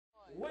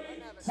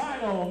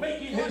Title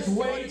making his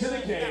way to the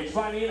cage,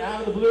 finding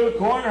out of the blue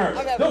corner,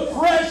 the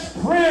Fresh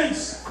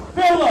Prince,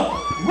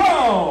 Phillip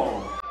Rowe.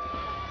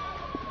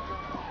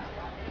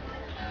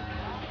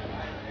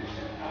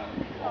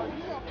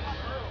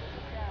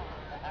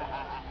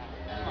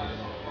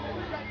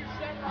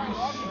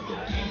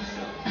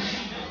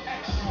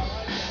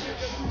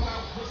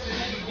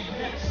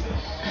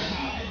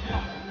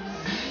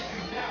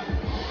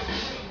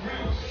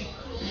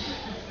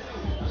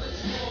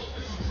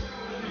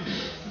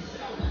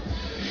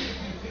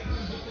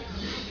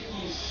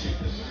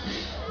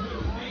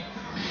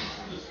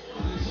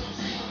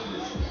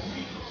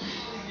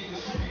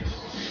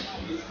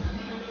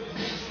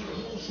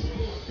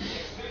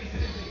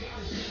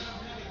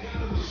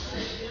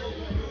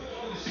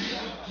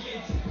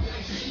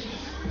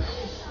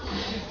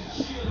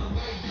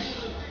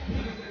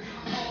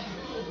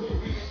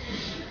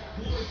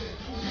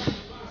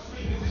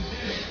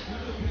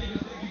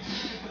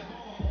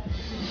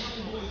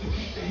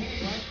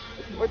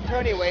 What's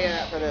Tony weighing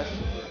at for this?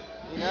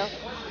 You know?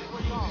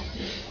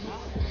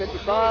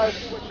 55.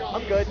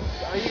 I'm good.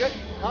 Are you good?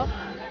 Huh?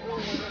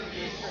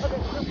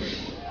 Okay.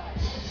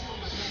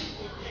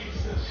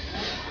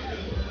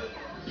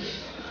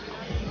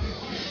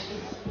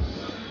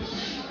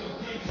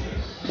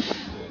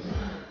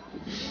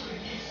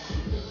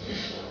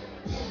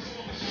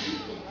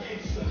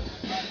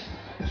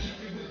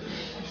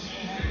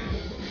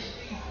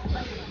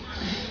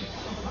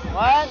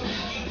 What?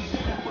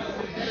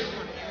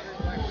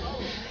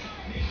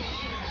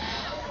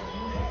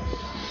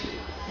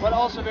 But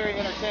also very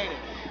entertaining.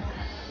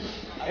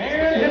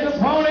 And his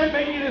opponent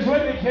making his way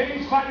to the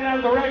cage, fighting out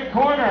of the red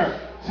corner,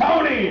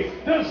 Tony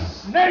the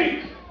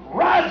Snake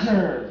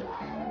Rogers.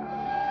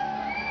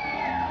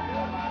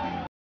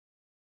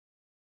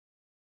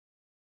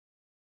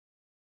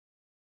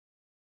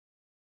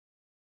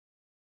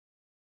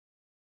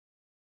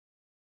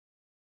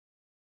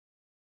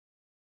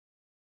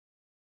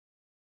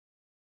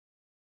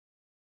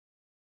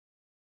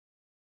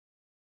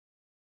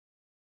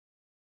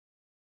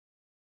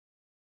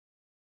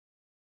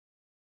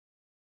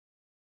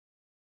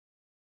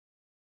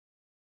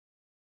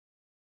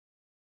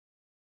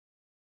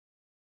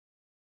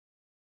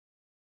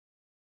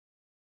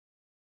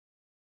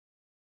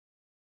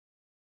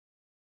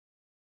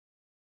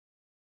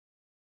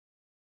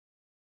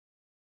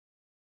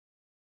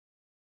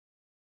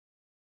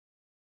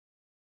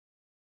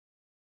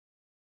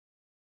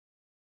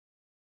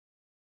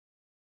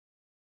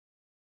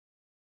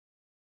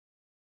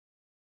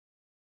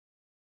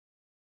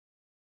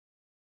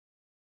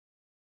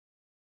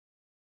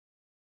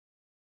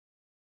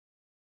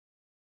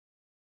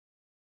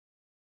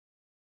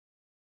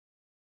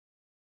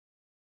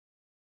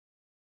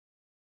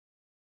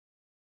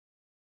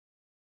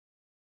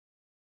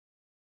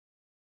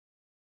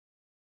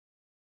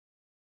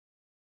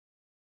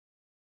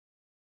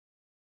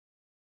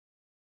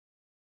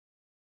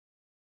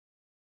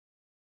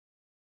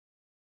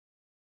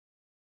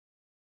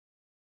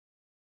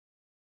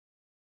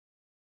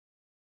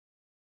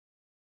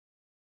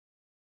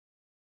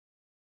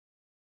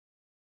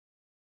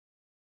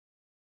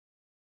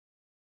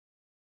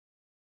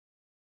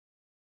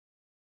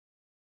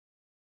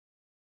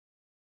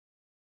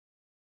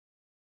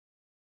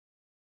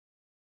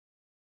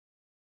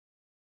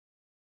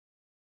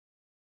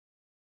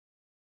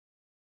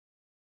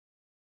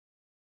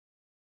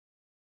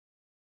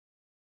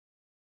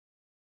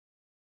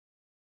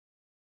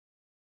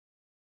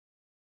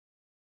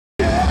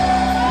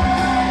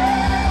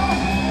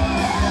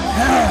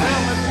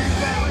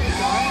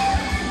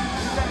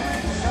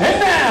 And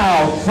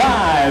now,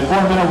 5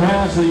 4-minute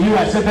rounds for the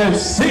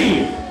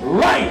USFFC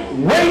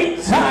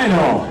lightweight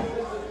title.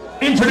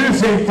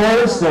 Introducing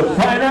first the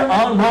fighter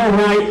on my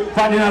right,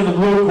 fighting out of the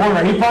blue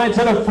corner. He fights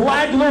out of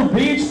Flagler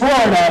Beach,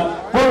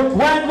 Florida for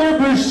Flagler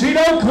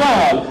Bushido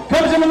Club.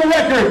 Comes in with a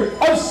record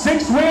of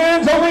 6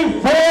 wins, only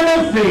 4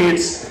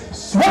 defeats.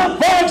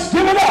 Swamp Fox,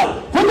 give it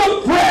up for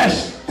the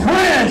Fresh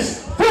Prince,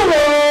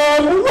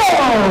 Phillip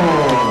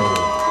Rowe.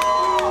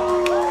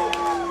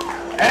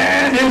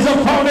 And his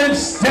opponent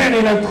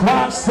standing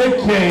across the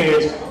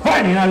cage.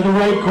 Fighting out of the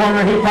right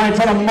corner, he fights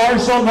out of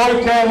Marshall,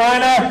 North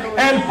Carolina,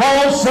 and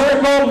Full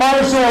Circle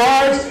Martial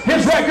Arts.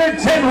 His record,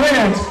 10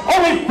 wins,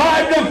 only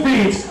 5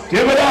 defeats.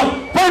 Give it up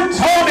for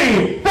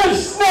Tony the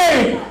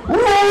Snake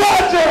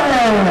Rogers.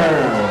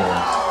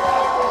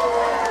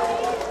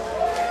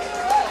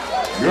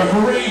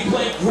 Referee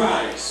Blake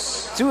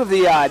Price. Two of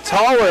the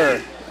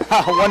taller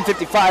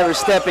 155ers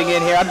stepping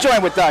in here. I'm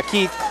joined with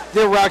Keith,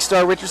 the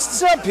Rockstar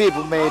Richardson. Some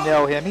people may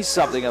know him. He's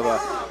something of a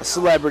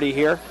celebrity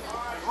here.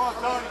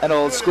 An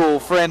old school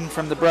friend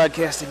from the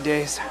broadcasting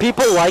days.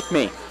 People like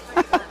me.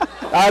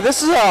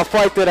 This is a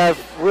fight that I've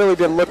really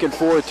been looking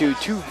forward to.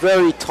 Two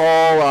very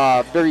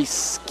tall, very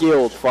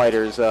skilled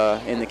fighters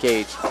in the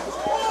cage.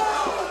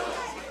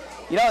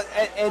 You know,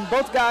 and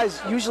both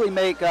guys usually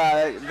make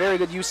very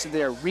good use of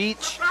their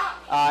reach.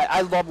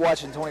 I love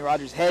watching Tony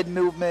Rogers' head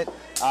movement,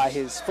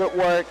 his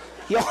footwork.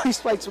 He always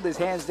fights with his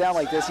hands down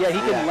like this. Yeah, he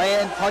can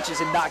land punches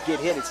and not get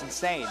hit. It's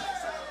insane.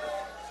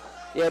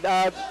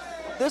 Yeah,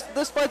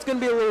 this fight's going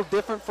to be a little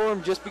different for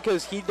him just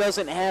because he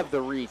doesn't have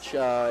the reach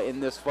in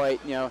this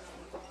fight. You know,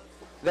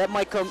 that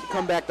might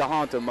come back to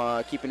haunt him,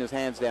 keeping his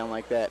hands down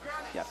like that.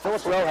 Yeah,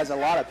 Phillip Rowe has a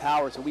lot of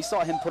power, so we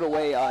saw him put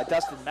away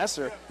Dustin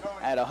Messer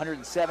at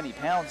 170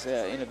 pounds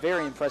in a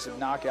very impressive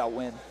knockout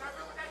win.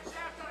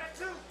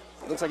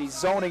 Looks like he's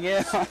zoning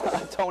in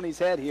on Tony's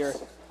head here.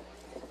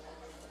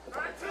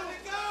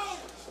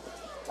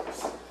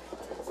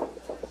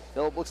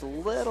 Phillip looks a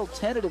little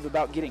tentative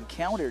about getting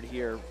countered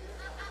here.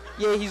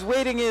 Yeah, he's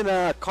waiting in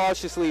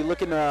cautiously,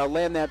 looking to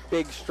land that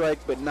big strike,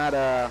 but not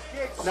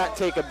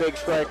take a big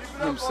strike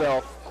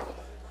himself.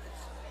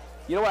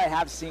 You know what I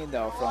have seen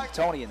though from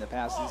Tony in the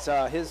past is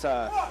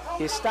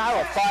his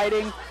style of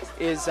fighting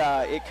is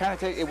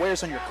it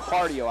wears on your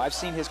cardio. I've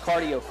seen his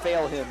cardio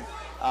fail him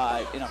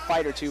in a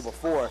fight or two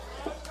before,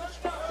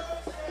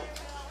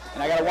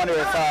 and I gotta wonder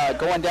if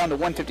going down to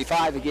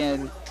 155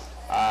 again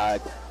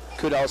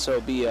could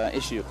also be an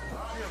issue.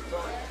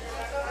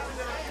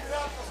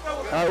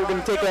 We're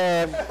going to take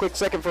a quick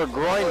second for a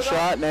groin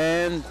shot,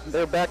 and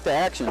they're back to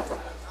action.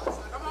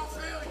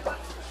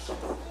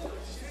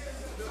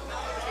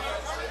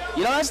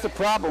 You know, that's the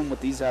problem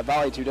with these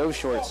Vale Tudo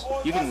shorts.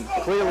 You can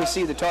clearly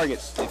see the target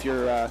if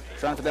you're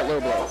trying for that low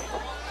blow.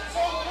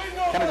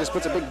 Kind of just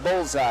puts a big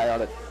bullseye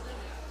on it.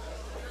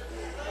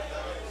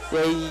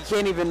 Yeah, you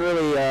can't even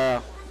really,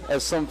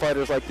 as some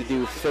fighters like to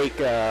do, fake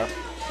the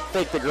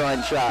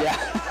groin shot.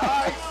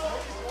 Yeah.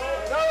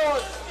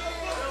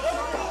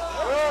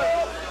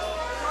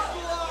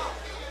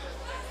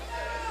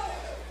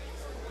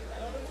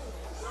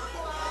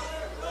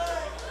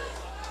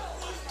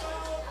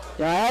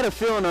 Yeah, I had a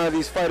feeling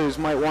these fighters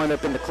might wind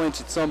up in the clinch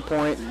at some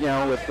point. You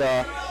know, with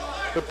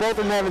both of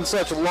them having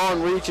such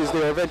long reaches,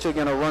 they're eventually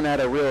going to run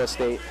out of real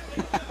estate.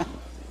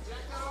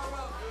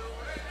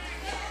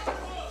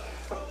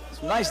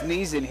 Some nice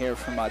knees in here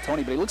from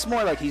Tony, but he looks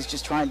more like he's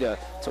just trying to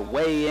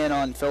weigh in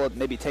on Phillip,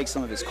 maybe take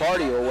some of his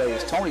cardio away,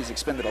 as Tony's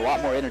expended a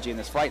lot more energy in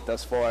this fight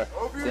thus far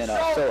than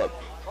Phillip.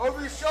 Over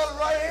your shoulder,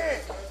 right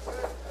hand.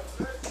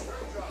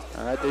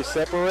 All right, they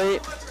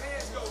separate.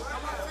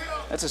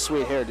 That's a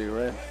sweet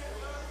hairdo, right?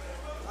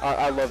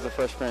 I love the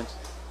Fresh Prince.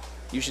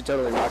 You should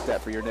totally rock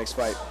that for your next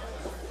fight.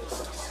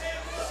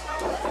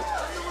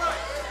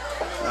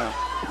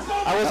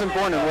 I wasn't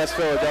born in West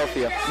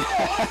Philadelphia.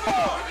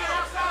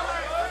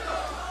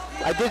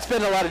 I did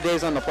spend a lot of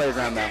days on the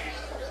playground, though.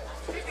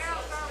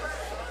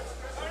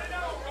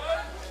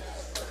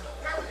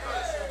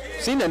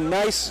 Seen a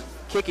nice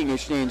kicking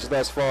exchange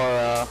thus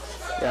far.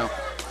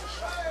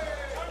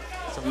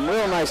 Some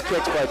real nice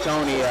kicks by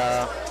Tony.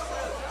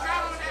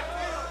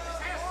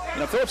 You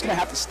know, Phillip's going to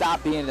have to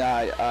stop being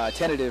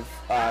tentative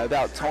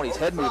about Tony's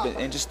head movement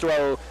and just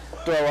throw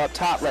up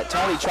top. Let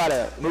Tony try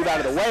to move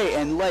out of the way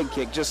and leg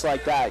kick just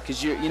like that,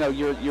 because you're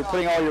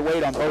putting all your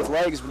weight on both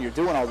legs when you're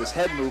doing all this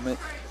head movement.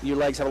 Your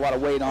legs have a lot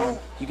of weight on them.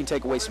 You can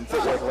take away some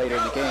footwork later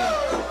in the game.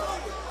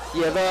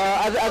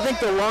 Yeah, I think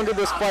the longer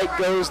this fight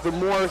goes, the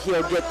more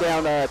he'll get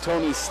down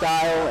Tony's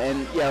style,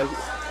 and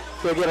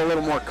he'll get a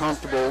little more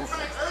comfortable.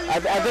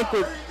 I think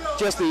with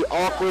just the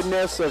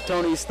awkwardness of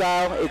Tony's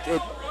style,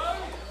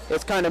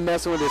 it's kind of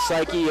messing with his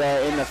psyche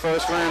in the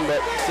first round, but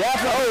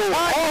definitely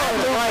on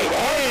the right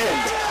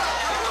hand.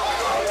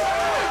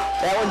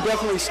 That one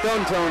definitely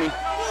stunned Tony.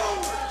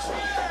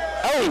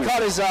 Oh,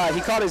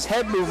 he caught his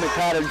head movement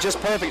pattern just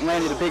perfect and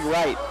landed a big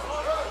right.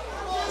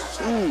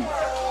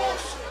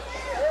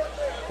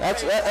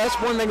 That's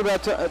one thing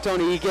about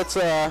Tony. He gets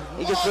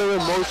very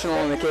emotional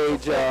in the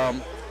cage,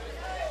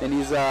 and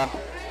he's kind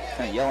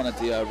of yelling at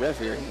the ref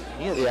here.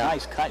 He has a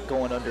nice cut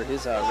going under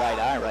his right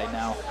eye right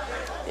now.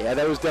 Yeah,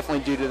 that was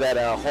definitely due to that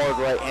hard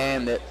right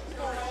hand that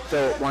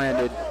Phillip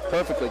landed.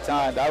 Perfectly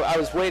timed. I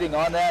was waiting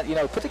on that. You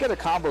know, put together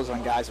combos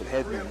on guys with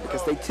head movement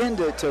because they tend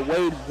to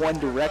wade one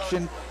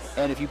direction,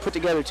 and if you put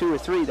together two or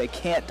three, they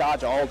can't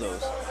dodge all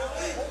those.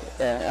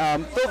 Yeah,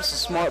 Phillip's a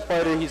smart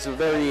fighter. He's a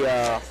very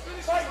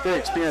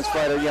experienced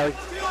fighter. Yeah,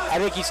 I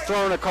think he's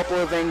thrown a couple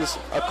of things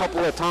a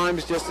couple of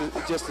times just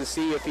to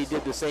see if he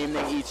did the same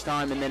thing each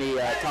time, and then he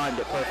timed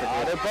it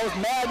perfectly. They're both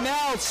mad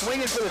now,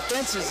 swinging for the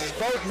fences as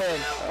both men.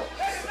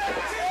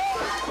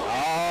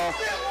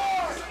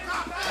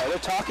 They're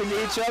talking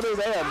to each other.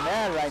 They are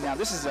mad right now.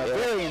 This is a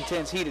very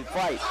intense, heated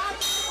fight.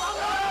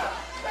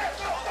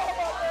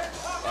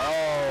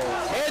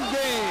 Head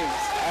game.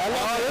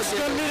 This is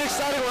going to be an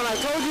exciting one. I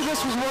told you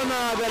this was one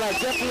that I've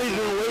definitely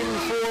been waiting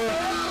for.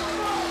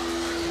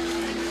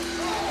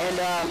 And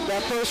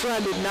that first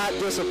round did not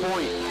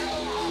disappoint.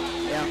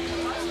 Yeah.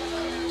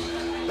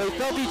 They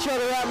felt each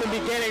other out in the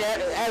beginning,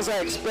 as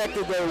I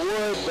expected they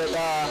would, but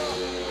now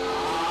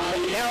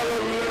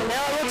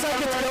it looks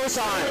like it's go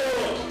time.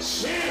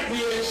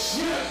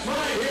 Championship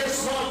right here,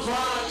 Small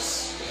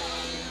Box.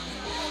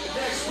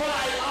 Next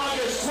fight,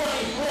 August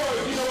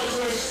 24th. You know what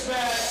to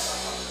expect.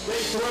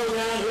 They throw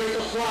down here at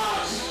the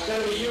Fox.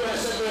 That'll be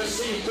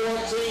USFFC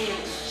 14.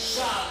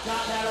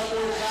 Shop.com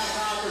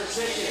for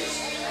tickets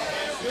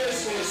and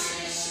business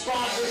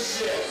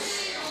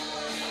sponsorships.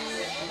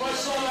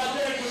 Much love out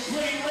there,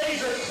 Complete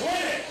Laser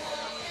Clinic.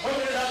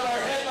 Opening up our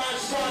headline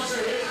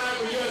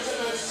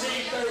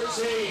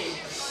 13.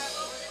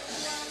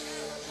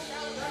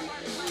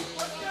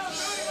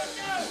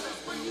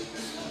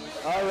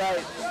 All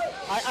right.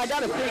 I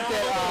got to think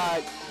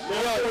that,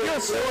 you're a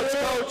sports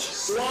coach.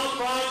 Swamp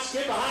Rocks,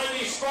 get behind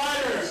these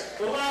fighters.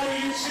 The louder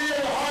you cheer,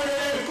 the harder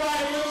they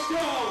fight. Let's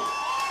go.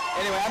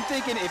 Anyway, I'm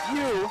thinking if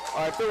you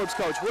are Phillip's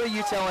coach, what are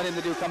you telling him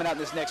to do coming out in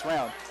this next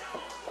round?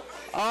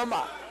 I'm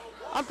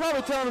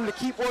probably telling him to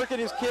keep working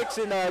his kicks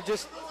and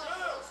just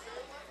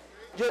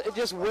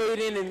wade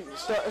in and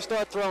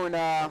start throwing.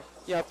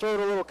 Throw it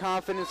a little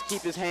confidence,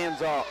 keep his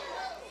hands up.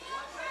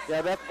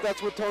 Yeah,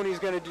 that's what Tony's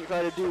going to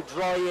try to do.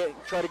 Draw you,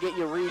 try to get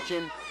you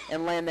reaching,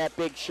 and land that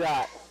big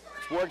shot.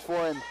 It's worked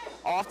for him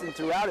often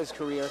throughout his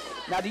career.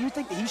 Now, do you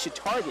think that he should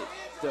target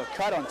the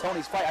cut on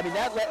Tony's fight? I mean,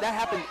 that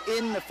happened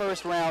in the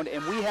first round,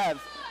 and we have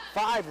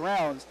 5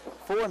 rounds,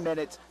 4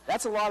 minutes.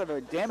 That's a lot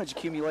of damage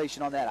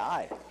accumulation on that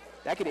eye.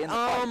 That could end the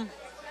fight.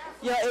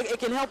 Yeah, it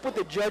can help with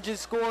the judges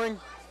scoring.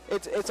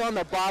 It's on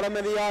the bottom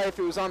of the eye. If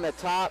it was on the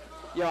top,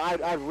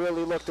 I'd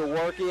really look to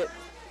work it.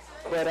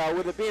 But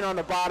with it being on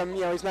the bottom,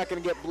 he's not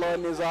going to get blood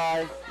in his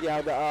eye.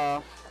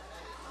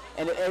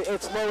 And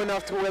it's low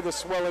enough to where the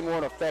swelling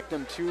won't affect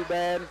him too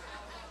bad.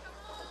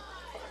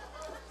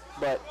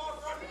 But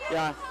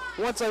yeah,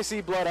 once I see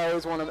blood, I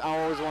always want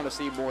to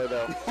see more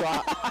though. So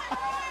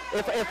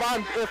if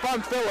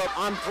I'm Phillip,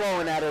 I'm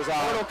throwing at his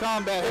eye. Mortal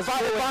Kombat. If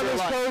I'm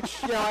his coach,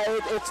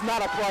 it's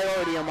not a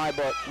priority in my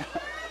book.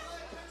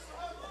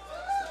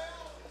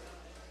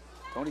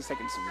 Tony's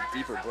taking some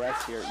deeper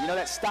breaths here.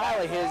 That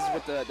style of his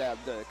with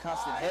the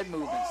constant head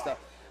movement stuff,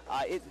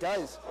 it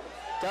does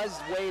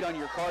weigh on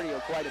your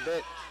cardio quite a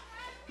bit.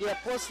 Yeah,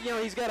 plus,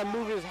 he's got to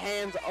move his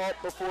hands up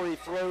before he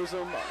throws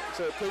them,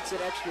 so it takes an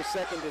extra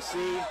second to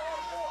see.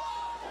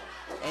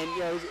 And,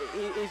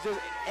 he's just,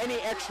 any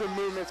extra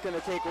movement's going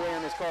to take away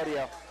on his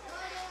cardio.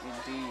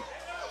 Indeed.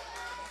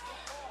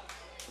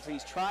 So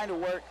he's trying to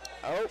work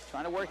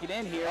it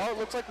in here. Oh, it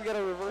looks like we got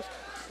a reverse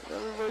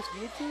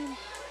guillotine.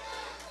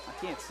 I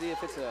can't see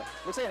if it's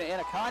looks like an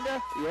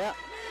anaconda. Yeah.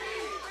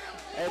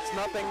 It's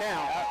nothing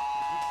now.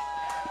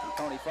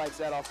 Tony fights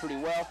that off pretty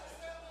well.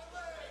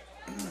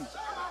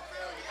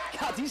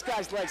 God, these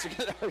guys' legs are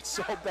going to hurt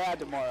so bad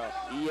tomorrow.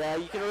 Yeah,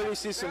 you can already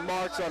see some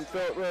marks on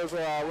Phillip Rowe's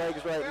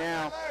legs right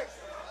now.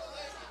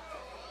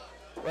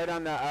 Right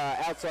on the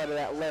outside of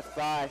that left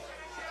thigh.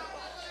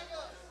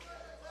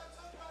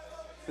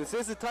 This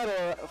is a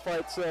title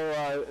fight,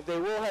 so they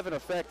will have an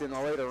effect in the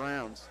later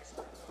rounds.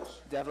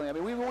 Definitely. I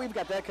mean, we've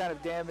got that kind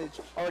of damage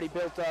already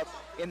built up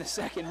in the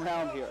second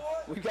round here.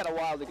 We've got a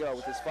while to go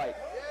with this fight.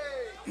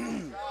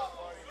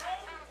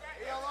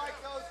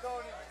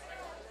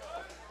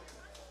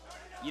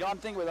 I'm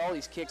thinking with all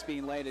these kicks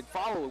being landed,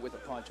 follow it with a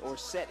punch or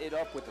set it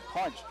up with a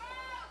punch.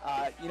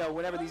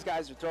 Whenever these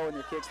guys are throwing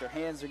their kicks, their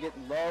hands are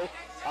getting low.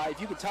 If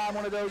you could time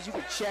one of those, you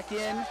could check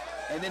in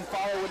and then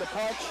follow with a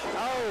punch.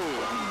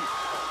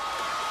 Oh!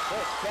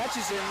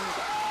 Catches him.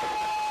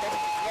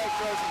 Leg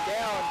throws him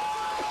down.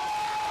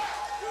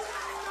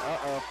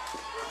 Uh-oh.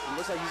 It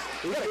looks like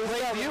he's got a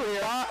great view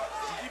here.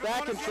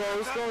 Back control.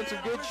 He's throwing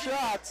some good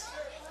shots.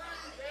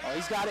 Oh,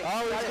 he's got it.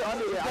 Oh, he's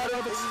got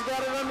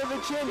it under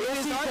the chin.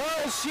 Yes, he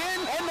does. Shin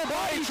and the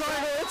body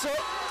triangle. It's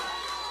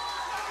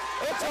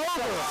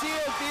over.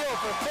 Sealed deal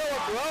for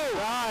Phillip Rowe.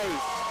 Nice.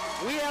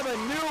 We have a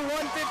new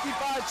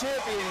 155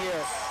 champion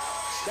here.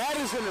 That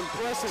is an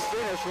impressive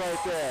finish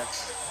right there.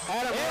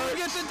 And we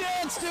get the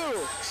dance too.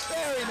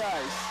 Very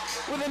nice.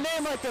 With a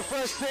name like the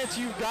Fresh Prince,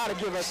 you've got to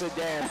give us a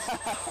dance.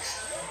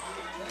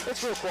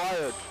 It's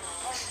required.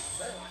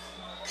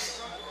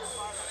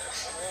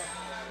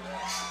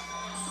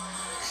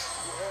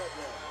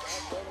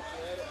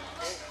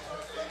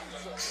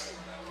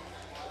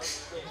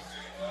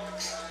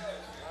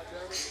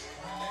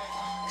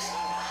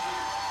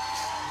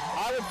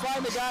 I would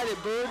find the guy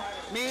that booed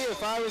me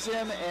if I was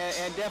him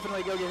and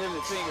definitely go give him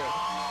the finger.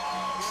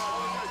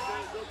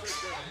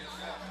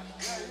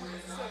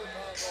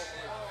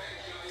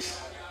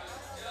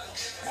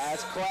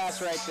 That's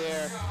class right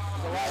there.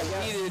 There's a lot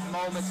of heated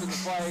moments in the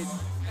fight.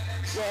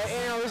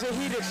 Yeah, it was a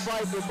heated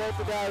fight, but both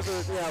the guys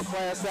are,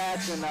 class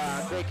acts and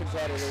great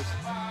competitors.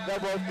 They'll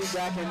both be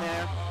back in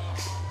there.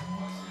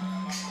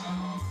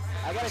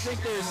 I gotta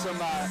think there's some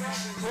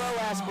pro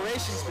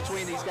aspirations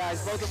between these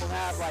guys. Both of them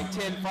have like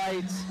 10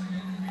 fights.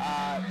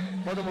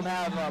 Both of them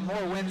have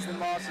more wins than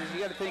losses.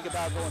 You gotta think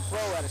about going pro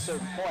at a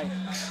certain point.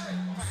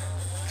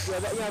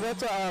 Yeah,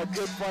 that's a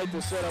good fight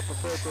to set up a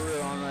pro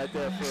career on right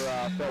there for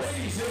Phillip.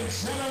 Ladies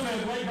and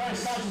gentlemen, weight by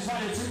style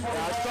decided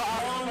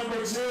 245, round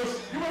number 2.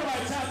 You want to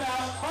tap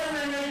out,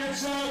 fighter name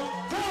show,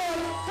 Phillip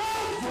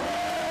Rowe.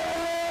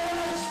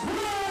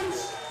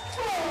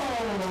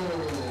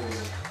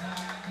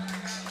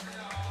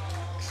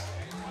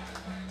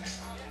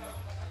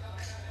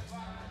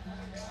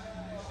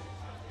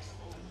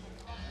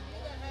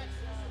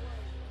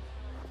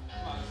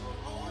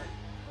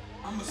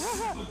 I'm a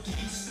super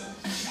gangster,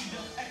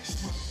 cheater,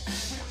 extra.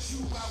 Put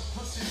you out,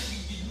 plus and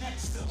leave you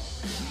next to.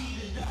 Heat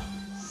it up,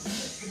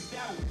 lick it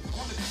out.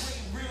 On the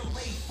great real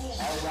late for.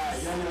 All right,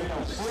 yo,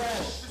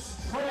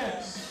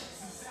 Prince.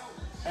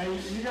 Hey,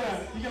 You got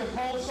a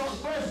cold salt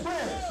Fresh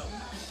Prince.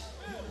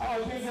 Oh,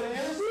 you can't get an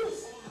interview?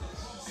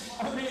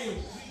 I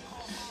mean,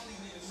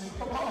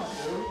 come on,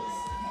 dude.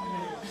 I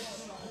mean,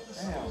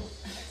 damn.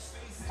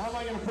 How am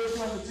I going to put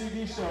you on the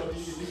TV show if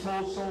you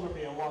cold shoulder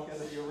me and walk out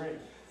of your ring?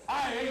 All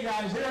right, hey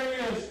guys, here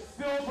he is.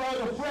 Phillip,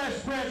 the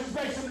Fresh Prince. Let's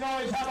make some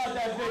noise. How about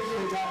that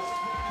victory, guys?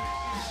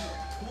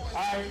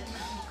 All right.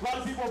 A lot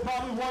of people are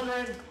probably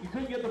wondering, you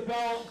couldn't get the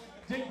belt,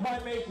 didn't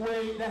quite make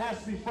weight. That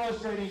has to be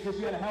frustrating because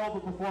you had a hell of a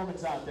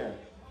performance out there.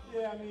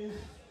 Yeah, I mean,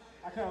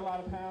 I cut a lot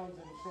of pounds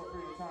in a short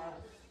period of time.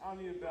 I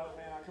don't need a belt,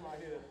 man. I come out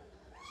here to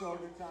show a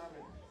good time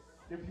and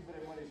give people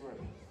their money's worth.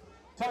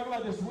 Talk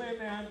about this win,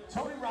 man.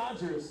 Tony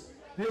Rogers,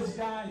 this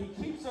guy, he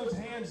keeps those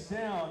hands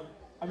down.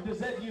 I mean, do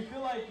you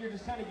feel like you're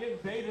just kind of getting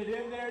baited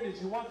in there? Did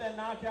you want that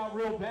knockout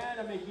real bad?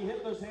 I mean, you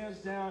hit those hands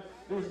down.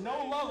 There's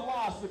no love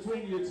lost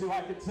between you two,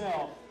 I could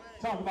tell.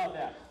 Talk about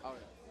that.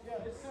 Yeah,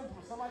 it's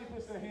simple. Somebody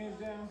puts their hands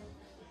down,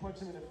 you punch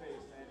them in the face,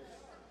 man.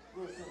 It's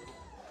real simple.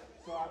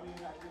 So, I mean,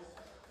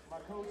 my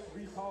coach,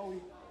 Reese Hall, we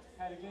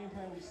had a game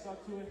plan, we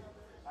stuck to it.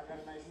 I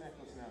got a nice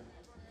necklace now.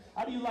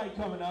 How do you like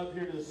coming up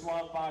here to the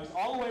Swamp Fox,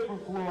 all the way from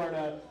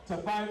Florida, to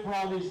fight for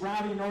all these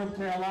rowdy North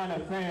Carolina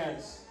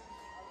fans?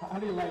 How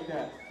do you like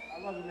that? I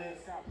love it, man.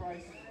 Scott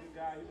Price is a good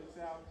guy. He looks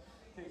out,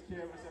 takes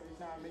care of us every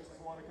time, makes us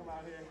want to come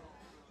out here.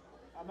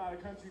 I'm not a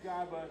country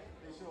guy, but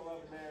they show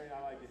love and Mary, and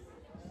I like it.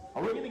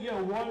 Are we going to get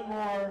one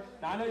more?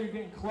 Now, I know you're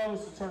getting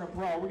close to turning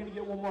pro. Are we going to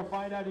get one more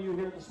fight out of you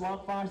here at the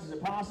Swamp Fox? Is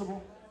it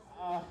possible?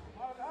 I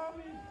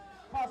mean,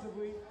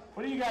 possibly.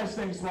 What do you guys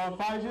think, Swamp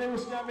Fox? I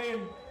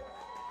mean,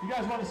 you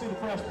guys want to see the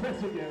Fresh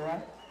Prince again,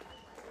 right?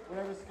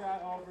 Whatever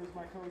Scott offers,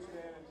 my coach,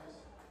 man, and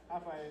just, I'll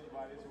fight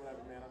anybody. It's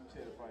whatever, man. I'm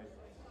here to fight.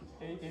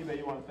 Anybody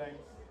you want to thank?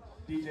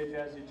 DJ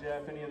Jazzy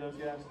Jeff, any of those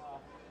guys?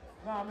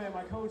 Nah, man,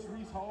 my coach,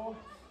 Reese Hall,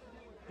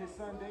 his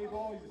son, Dave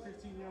Hall, he's a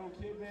 15-year-old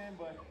kid, man,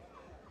 but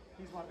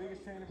he's my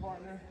biggest training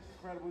partner,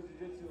 incredible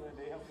jiu-jitsu, and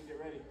they helped me get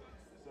ready.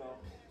 So,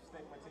 just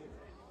thank my team.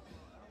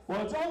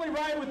 Well, it's only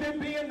right with it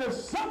being the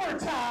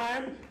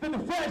summertime that the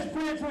Fresh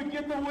Prince would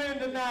get the win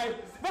tonight.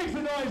 Make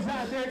some noise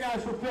out there,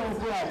 guys, for Phillip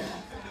Rowe.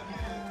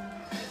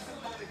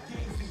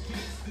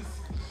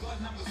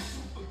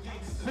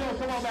 Phil,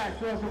 come on back.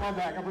 Phil, come on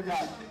back. I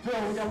forgot.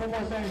 Phil, we got one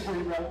more thing for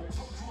you, brother.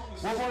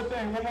 One more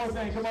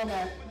thing. Come on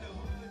back.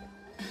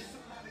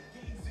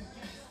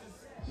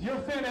 Your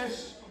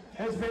finish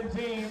has been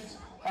deemed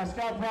by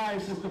Scott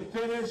Price as the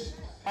finish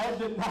of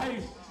the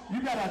night.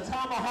 You got a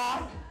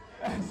tomahawk.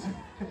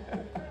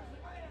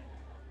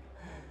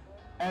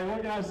 And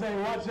what can I say?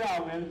 Watch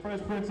out, man. The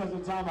Fresh Prince has a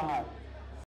tomahawk.